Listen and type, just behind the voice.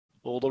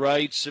All the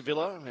rage,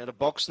 Sevilla, out of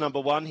box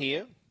number 1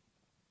 here.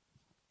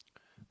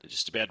 They're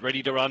just about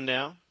ready to run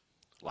now.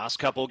 Last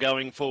couple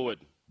going forward.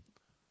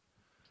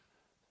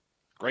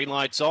 Green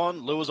light's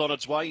on. Lures on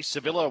its way.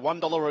 Sevilla,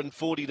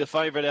 $1.40 the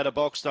favourite out of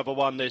box number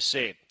 1. They're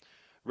set.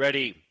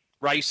 Ready.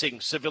 Racing.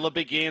 Sevilla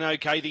began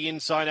okay. The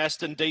inside,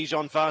 Aston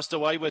Dijon fast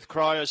away with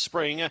Cryo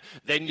Spring.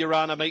 Then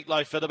Urana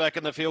Meatloaf further back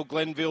in the field.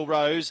 Glenville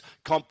Rose.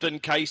 Compton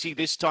Casey.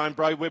 This time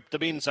Bro whipped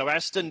them in. So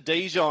Aston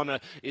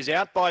Dijon is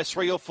out by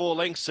 3 or 4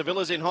 lengths.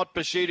 Sevilla's in hot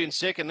pursuit in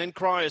second. Then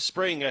Cryo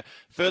Spring.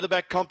 Further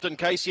back Compton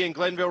Casey and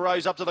Glenville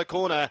Rose up to the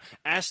corner.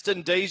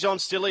 Aston Dijon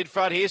still in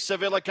front. Here's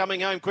Sevilla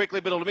coming home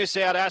quickly, but it'll miss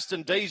out.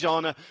 Aston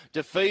Dijon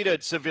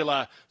defeated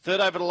Sevilla.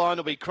 Third over the line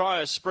will be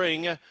Cryo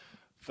Spring.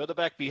 Further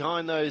back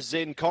behind those,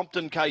 then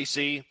Compton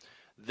Casey,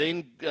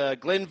 then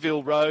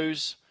Glenville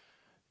Rose,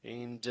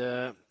 and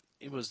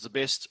it was the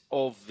best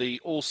of the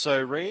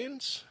also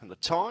rans, and the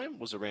time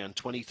was around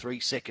 23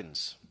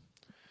 seconds.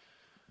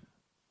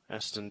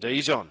 Aston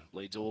Dijon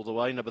leads all the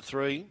way, number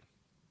 3.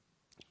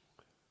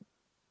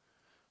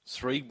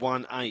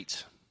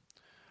 3-1-8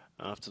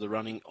 after the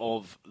running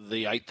of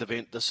the 8th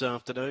event this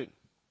afternoon.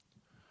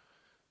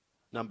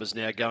 Numbers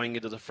now going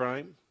into the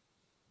frame.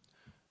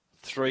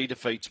 3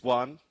 defeats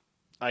 1.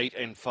 8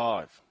 and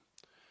 5.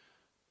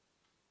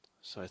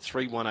 So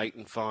 3, 1, 8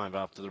 and 5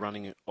 after the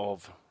running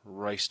of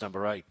race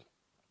number 8.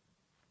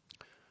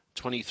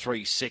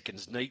 23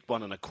 seconds neat.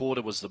 1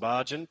 1/4 was the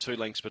margin. 2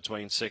 lengths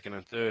between second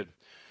and third.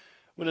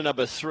 Winner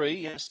number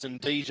 3, Aston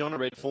Dijon, a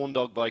red fawn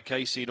dog by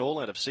Casey et al.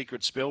 Out of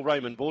Secret Spell.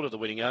 Raymond Border, the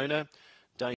winning owner.